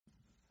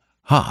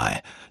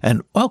Hi,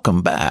 and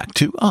welcome back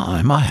to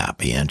I'm a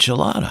Happy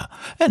Enchilada.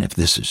 And if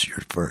this is your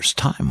first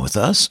time with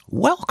us,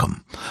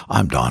 welcome.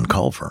 I'm Don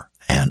Culver,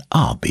 and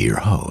I'll be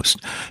your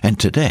host. And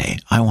today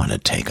I want to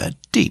take a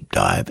deep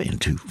dive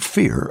into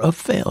fear of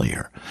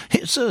failure.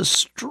 It's a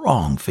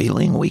strong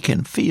feeling we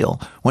can feel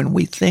when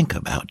we think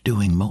about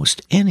doing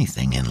most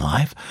anything in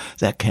life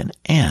that can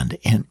end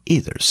in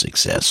either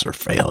success or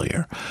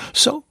failure.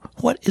 So,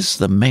 what is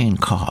the main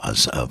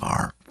cause of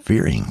our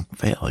fearing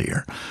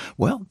failure?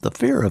 Well, the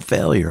fear of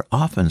failure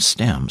often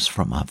stems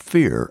from a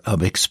fear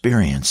of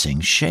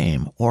experiencing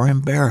shame or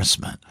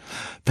embarrassment.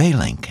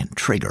 Failing can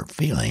trigger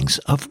feelings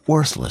of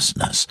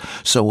worthlessness,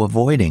 so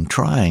avoiding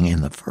trying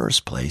in the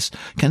first place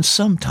can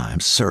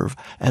sometimes serve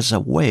as a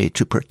way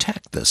to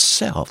protect the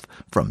self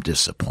from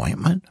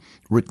disappointment,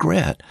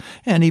 regret,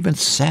 and even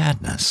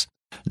sadness.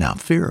 Now,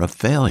 fear of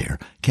failure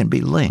can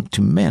be linked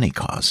to many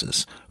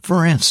causes.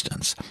 For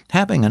instance,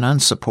 having an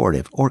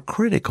unsupportive or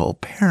critical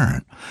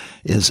parent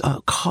is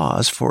a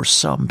cause for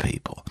some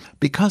people.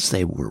 Because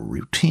they were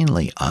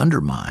routinely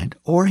undermined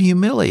or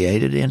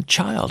humiliated in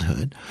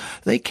childhood,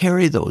 they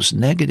carry those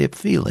negative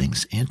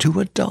feelings into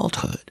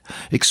adulthood.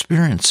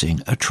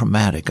 Experiencing a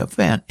traumatic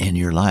event in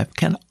your life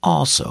can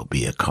also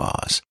be a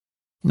cause.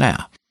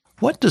 Now,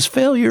 what does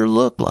failure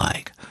look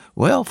like?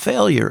 Well,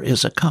 failure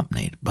is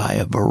accompanied by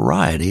a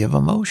variety of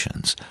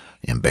emotions: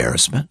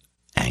 embarrassment,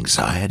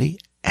 anxiety,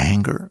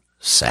 anger,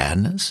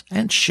 sadness,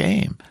 and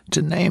shame,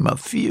 to name a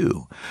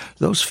few.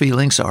 Those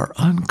feelings are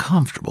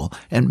uncomfortable,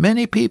 and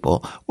many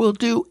people will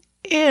do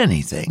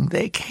anything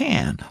they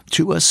can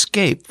to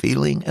escape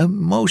feeling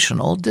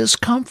emotional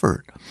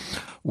discomfort.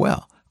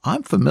 Well,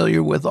 I'm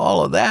familiar with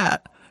all of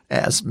that.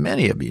 As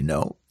many of you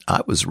know,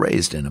 I was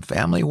raised in a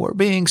family where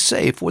being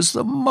safe was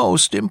the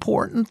most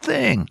important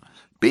thing.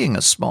 Being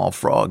a small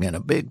frog in a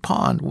big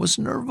pond was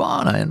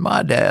nirvana in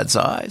my dad's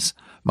eyes.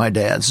 My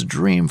dad's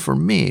dream for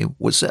me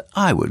was that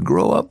I would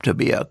grow up to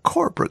be a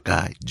corporate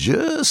guy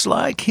just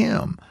like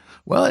him.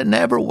 Well, it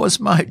never was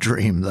my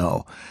dream,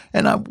 though,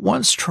 and I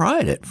once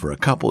tried it for a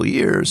couple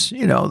years.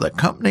 You know, the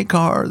company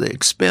car, the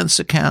expense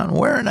account,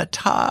 wearing a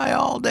tie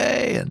all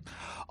day, and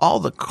all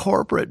the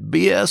corporate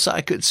BS I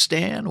could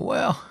stand.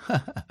 Well,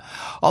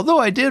 although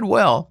I did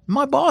well,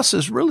 my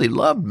bosses really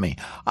loved me.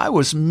 I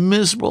was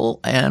miserable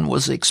and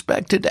was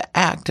expected to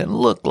act and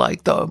look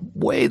like the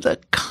way the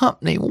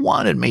company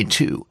wanted me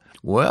to.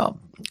 Well,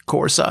 of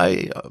course,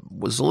 I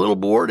was a little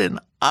bored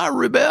and I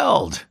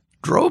rebelled.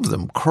 Drove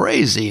them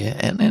crazy,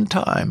 and in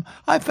time,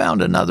 I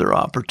found another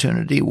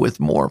opportunity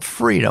with more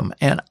freedom,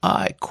 and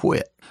I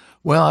quit.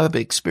 Well, I've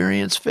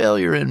experienced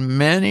failure in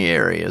many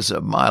areas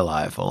of my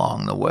life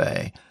along the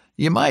way.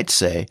 You might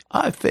say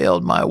I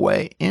failed my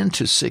way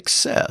into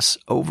success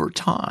over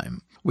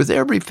time. With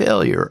every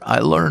failure, I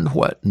learned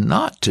what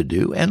not to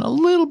do and a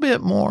little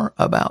bit more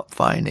about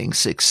finding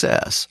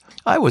success.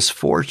 I was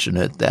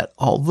fortunate that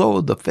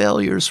although the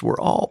failures were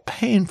all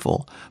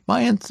painful,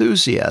 my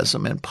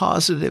enthusiasm and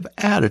positive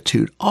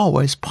attitude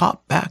always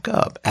popped back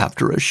up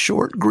after a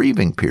short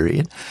grieving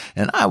period,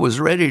 and I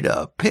was ready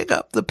to pick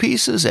up the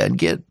pieces and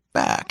get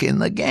back in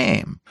the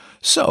game.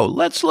 So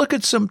let's look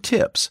at some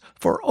tips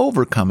for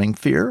overcoming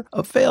fear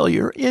of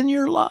failure in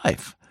your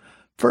life.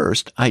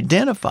 First,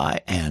 identify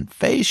and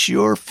face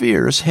your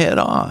fears head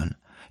on.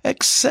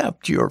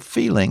 Accept your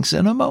feelings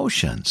and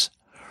emotions.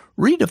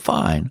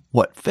 Redefine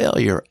what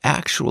failure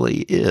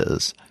actually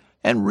is,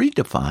 and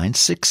redefine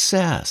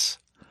success.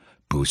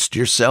 Boost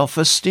your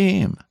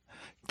self-esteem.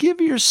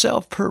 Give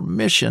yourself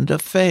permission to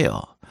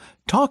fail.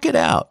 Talk it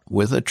out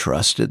with a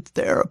trusted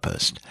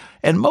therapist.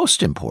 And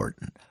most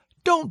important,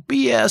 don't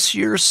BS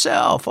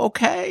yourself,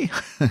 okay?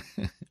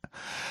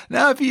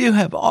 Now, if you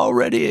have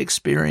already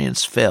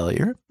experienced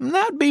failure, and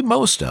that'd be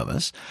most of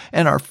us,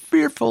 and are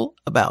fearful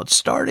about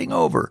starting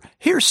over,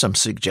 here's some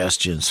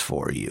suggestions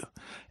for you.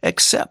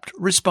 Accept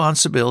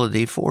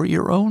responsibility for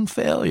your own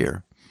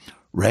failure.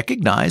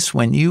 Recognize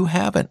when you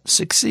haven't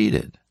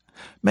succeeded.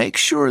 Make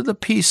sure the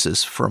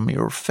pieces from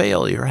your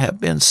failure have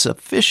been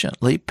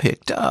sufficiently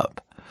picked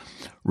up.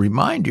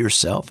 Remind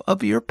yourself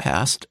of your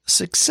past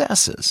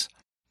successes.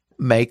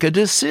 Make a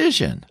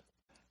decision.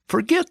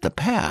 Forget the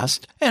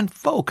past and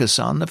focus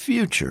on the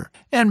future,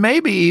 and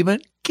maybe even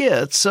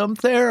get some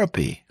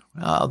therapy.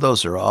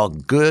 Those are all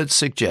good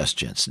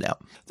suggestions. Now,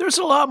 there's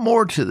a lot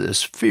more to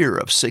this fear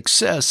of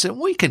success than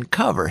we can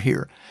cover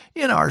here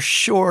in our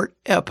short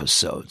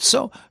episode.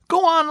 So go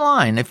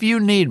online if you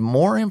need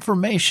more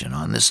information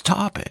on this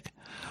topic.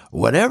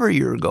 Whatever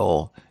your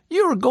goal,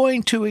 you're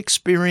going to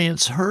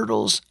experience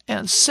hurdles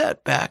and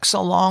setbacks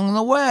along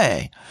the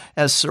way.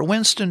 As Sir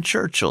Winston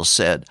Churchill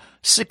said,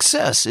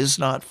 success is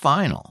not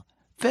final.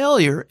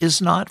 Failure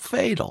is not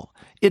fatal.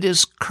 It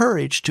is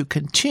courage to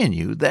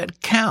continue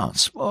that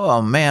counts.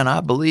 Oh, man,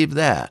 I believe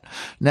that.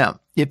 Now,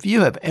 if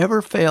you have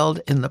ever failed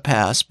in the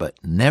past but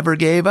never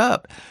gave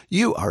up,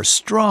 you are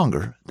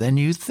stronger than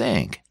you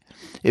think.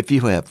 If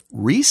you have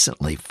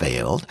recently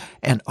failed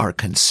and are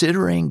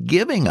considering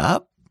giving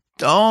up,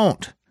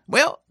 don't.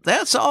 Well,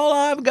 that's all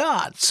I've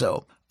got.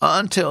 So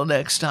until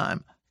next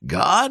time,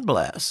 God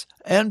bless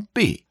and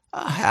be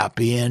a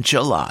happy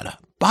enchilada.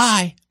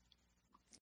 Bye.